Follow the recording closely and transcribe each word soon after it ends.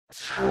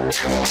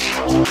সবাইকে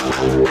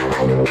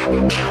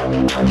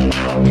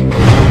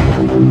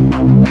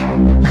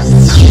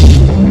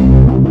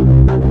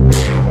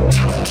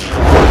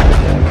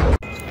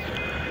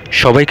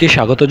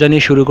স্বাগত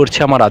জানিয়ে শুরু করছি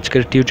আমার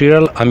আজকের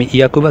টিউটোরিয়াল। আমি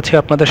ইয়াকুব আছি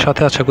আপনাদের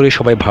সাথে। আশা করি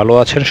সবাই ভালো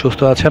আছেন, সুস্থ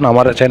আছেন।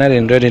 আমার চ্যানেল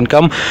অ্যান্ড্রয়েড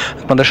ইনকাম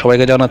আপনাদের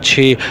সবাইকে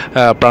জানাচ্ছি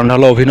প্রাণ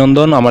ঢালা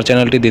অভিনন্দন। আমার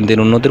চ্যানেলটি দিন দিন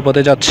উন্নতির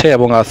পথে যাচ্ছে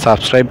এবং আজ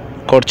সাবস্ক্রাইব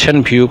করছেন,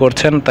 ভিউ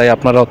করছেন, তাই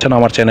আপনারা হচ্ছেন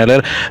আমার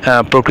চ্যানেলের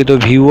প্রকৃত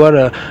ভিউয়ার।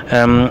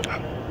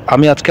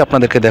 আমি আজকে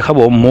আপনাদেরকে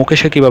দেখাবো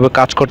মোকেশে কিভাবে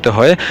কাজ করতে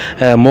হয়।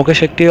 মোকেশ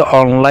একটি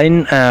অনলাইন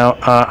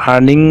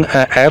আর্নিং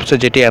অ্যাপস,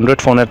 যেটি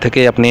অ্যান্ড্রয়েড ফোনের থেকে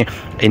আপনি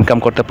ইনকাম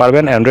করতে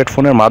পারবেন। অ্যান্ড্রয়েড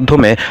ফোনের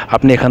মাধ্যমে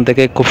আপনি এখান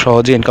থেকে খুব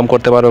সহজে ইনকাম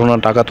করতে পারবেন,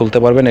 টাকা তুলতে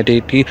পারবেন। এটি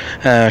একটি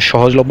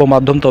সহজলভ্য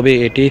মাধ্যম, তবে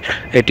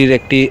এটির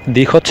একটি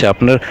দিক হচ্ছে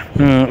আপনার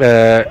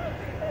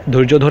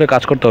ধৈর্য ধরে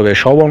কাজ করতে হবে।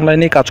 সব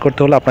অনলাইনেই কাজ করতে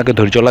হলে আপনাকে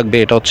ধৈর্য লাগবে,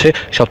 এটা হচ্ছে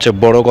সবচেয়ে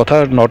বড় কথা।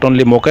 Not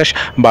only মোকেশ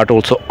but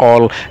also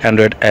all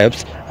Android apps.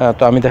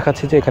 তো আমি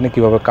দেখাচ্ছি যে এখানে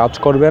কিভাবে কাজ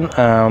করবেন।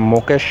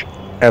 মোকেশ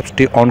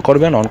অ্যাপসটি অন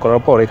করবেন। অন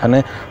করার পর এখানে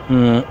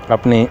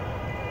আপনি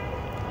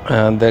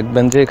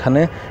দেখবেন যে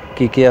এখানে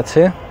কি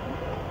আছে।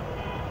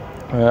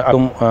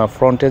 একদম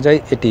ফ্রন্টে যাই,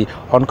 এটি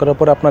অন করার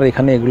পর আপনার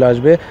এখানে এগুলো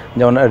আসবে,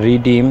 যেমন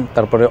রিডিম,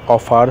 তারপরে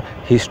অফার,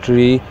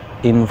 হিস্ট্রি,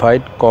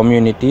 ইনভাইট,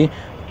 কমিউনিটি।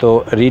 তো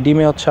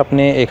রিডিমে হচ্ছে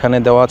আপনি এখানে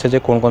দেওয়া আছে যে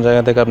কোন কোন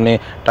জায়গা থেকে আপনি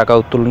টাকা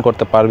উত্তোলন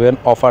করতে পারবেন।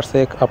 অফারসে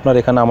আপনার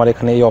এখানে আমার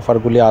এখানে এই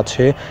অফারগুলি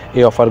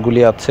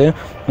আছে।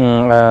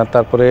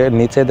 তারপরে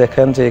নিচে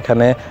দেখেন যে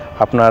এখানে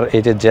আপনার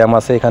এই যে জ্যাম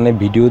আছে, এখানে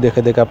ভিডিও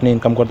দেখে আপনি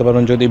ইনকাম করতে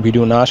পারবেন। যদি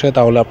ভিডিও না আসে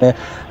তাহলে আপনি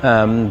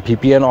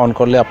ভিপিএন অন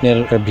করলে আপনি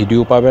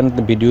ভিডিও পাবেন।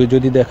 ভিডিও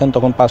যদি দেখেন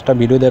তখন 5টা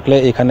ভিডিও দেখলে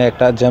এখানে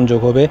একটা জ্যাম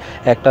যোগ হবে।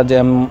 একটা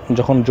জ্যাম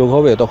যখন যোগ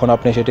হবে তখন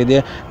আপনি সেটি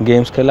দিয়ে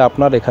গেমস খেলে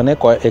আপনার এখানে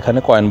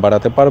কয়েন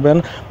বাড়াতে পারবেন।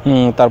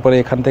 তারপরে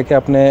এখান থেকে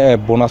আপনি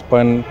বোনাস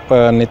পয়েন্ট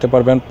নিতে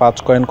পারবেন। 5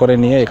 কয়েন করে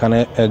নিয়ে এখানে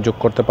যোগ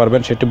করতে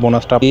পারবেন। সেটি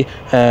বোনাসটা আপনি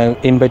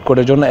ইনভাইট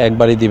করার জন্য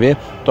একবারই দিবে।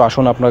 তো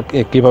আসুন আপনাকে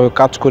কীভাবে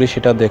কাজ করি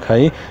সেটা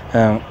দেখাই।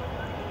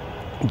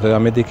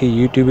 আমি দেখি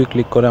ইউটিউবে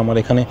ক্লিক করে আমার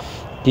এখানে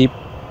কি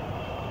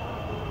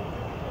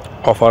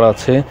অফার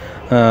আছে।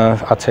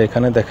 আচ্ছা,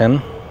 এখানে দেখেন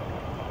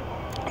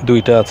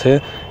 2টা আছে।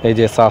 এই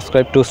যে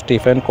subscribe to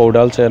Stephen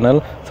কৌডাল channel,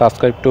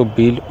 subscribe to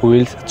bill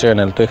Wills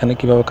channel. তো এখানে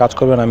কীভাবে কাজ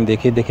করবেন আমি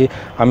দেখি।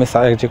 আমি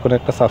যে কোনো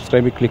একটা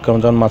সাবস্ক্রাইবে ক্লিক করলাম,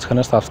 যেমন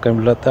মাঝখানের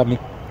সাবস্ক্রাইবগুলোতে আমি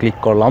ক্লিক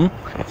করলাম।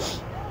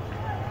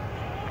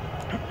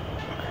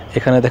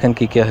 এখানে দেখেন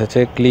কি আছে,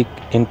 click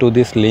into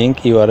this link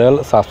URL,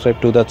 subscribe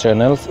to the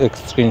channel,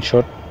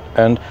 screenshot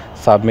and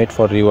submit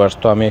for rewards.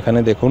 তো আমি এখানে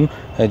দেখুন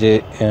এই যে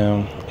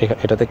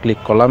এটাতে ক্লিক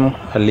করলাম,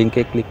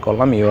 লিঙ্কে ক্লিক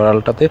করলাম,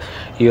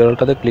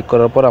 ইউআরএলটাতে ক্লিক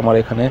করার পর আমার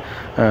এখানে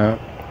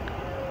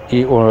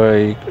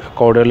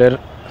কৌডেলের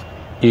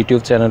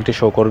ইউটিউব চ্যানেলটি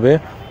শো করবে।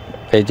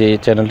 এই যে এই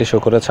চ্যানেলটি শো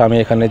করেছে। আমি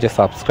এখানে যে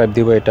সাবস্ক্রাইব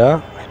দিব, এটা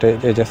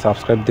এই যে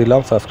সাবস্ক্রাইব দিলাম,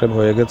 সাবস্ক্রাইব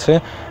হয়ে গেছে।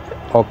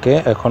 ওকে,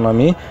 এখন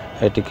আমি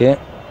এটিকে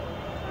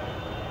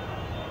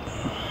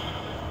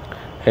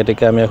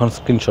আমি এখন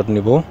স্ক্রিনশট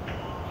নিব।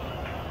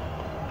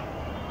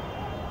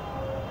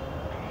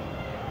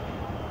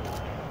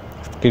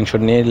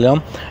 স্ক্রিনশট নিয়ে নিলাম।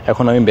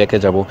 এখন আমি ব্যাকে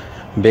যাব।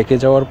 ব্যাকে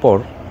যাওয়ার পর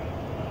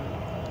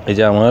এই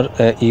যে আমার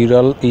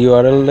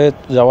ইউআরএলে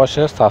যাওয়া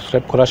শেষ,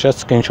 সাবস্ক্রাইব করা শেষ,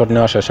 স্ক্রিনশট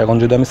নেওয়া শেষ। এখন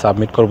যদি আমি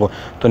সাবমিট করব,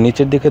 তো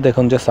নিচের দিকে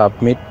দেখুন যে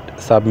সাবমিট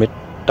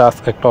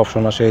টাস্ক একটা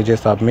অপশন আসে। এই যে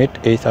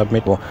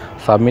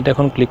সাবমিট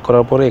এখন ক্লিক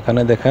করার পরে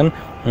এখানে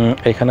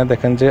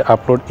দেখেন যে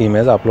আপলোড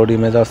ইমেজ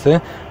আছে।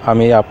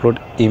 আমি আপলোড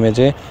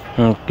ইমেজে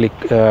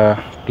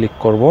ক্লিক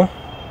করব।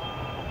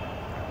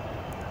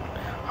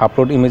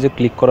 আপলোড ইমেজে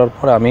ক্লিক করার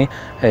পর আমি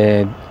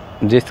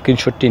যে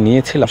স্ক্রিনশটটি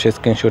নিয়েছিলাম সেই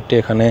স্ক্রিনশটটি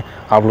এখানে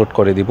আপলোড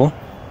করে দিব।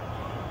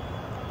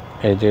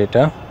 এই যে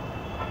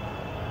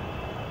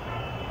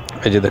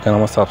এই যে দেখেন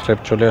আমার সাবস্ক্রাইব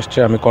চলে আসছে।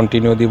 আমি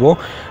কন্টিনিউ দিব।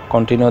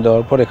 কন্টিনিউ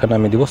দেওয়ার পর এখানে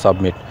আমি দিব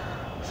সাবমিট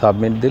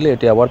দিলে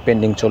এটি আবার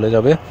পেন্ডিং চলে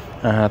যাবে।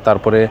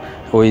 তারপরে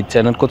ওই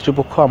চ্যানেল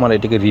কর্তৃপক্ষ আমার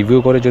এটিকে রিভিউ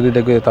করে যদি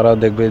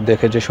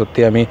দেখে যে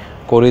সত্যি আমি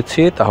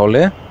করেছি, তাহলে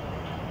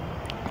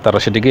তারা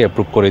সেটিকে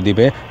অ্যাপ্রুভ করে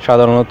দিবে।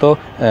 সাধারণত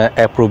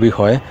অ্যাপ্রুভই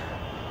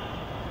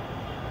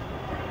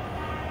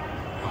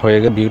হয়ে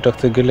গেলে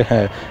ভিউটাক্সে গেলে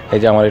হ্যাঁ, এই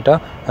যে আমার এটা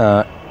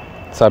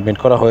সাবমিট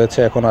করা হয়েছে।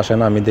 এখন আসেন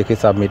আমি দেখি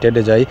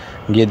সাবমিটেডে যাই,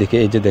 গিয়ে দেখি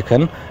এই যে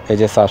দেখেন এই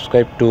যে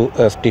সাবস্ক্রাইব টু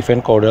স্টিফেন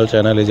কৌডাল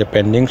চ্যানেল, এই যে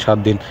পেন্ডিং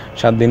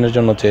 7 দিনের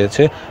জন্য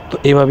চেয়েছে। তো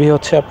এইভাবেই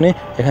হচ্ছে আপনি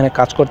এখানে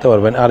কাজ করতে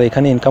পারবেন। আর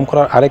এখানে ইনকাম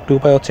করার আরেকটি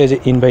উপায় হচ্ছে যে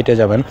ইনভাইটে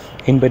যাবেন।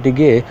 ইনভাইটে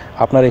গিয়ে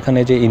আপনার এখানে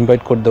যে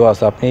ইনভাইট কোড দেওয়া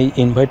আছে, আপনি এই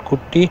ইনভাইট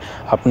কোডটি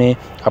আপনি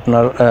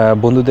আপনার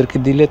বন্ধুদেরকে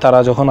দিলে তারা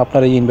যখন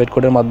আপনার এই ইনভাইট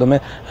কোডের মাধ্যমে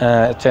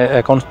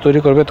অ্যাকাউন্ট তৈরি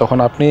করবে, তখন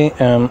আপনি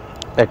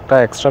একটা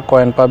এক্সট্রা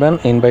কয়েন পাবেন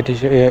ইনভাইট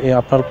হিসেবে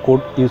আপনার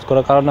কোড ইউজ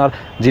করার কারণে। আর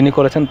যিনি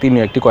করেছেন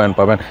তিনিও একটি কয়েন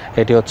পাবেন।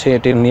 এটি হচ্ছে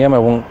এটির নিয়ম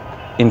এবং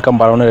ইনকাম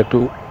বাড়ানোর একটি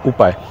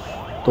উপায়।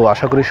 তো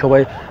আশা করি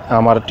সবাই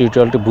আমার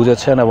টিউটোরিয়ালটি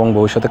বুঝেছেন এবং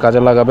ভবিষ্যতে কাজে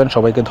লাগাবেন।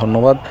 সবাইকে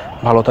ধন্যবাদ।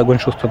 ভালো থাকবেন,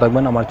 সুস্থ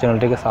থাকবেন। আমার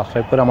চ্যানেলটিকে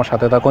সাবস্ক্রাইব করে আমার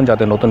সাথে থাকুন,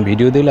 যাতে নতুন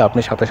ভিডিও দিলে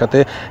আপনি সাথে সাথে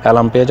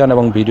অ্যালার্ম পেয়ে যান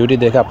এবং ভিডিওটি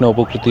দেখে আপনি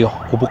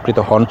উপকৃত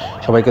হন।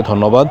 সবাইকে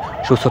ধন্যবাদ।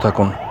 সুস্থ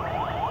থাকুন।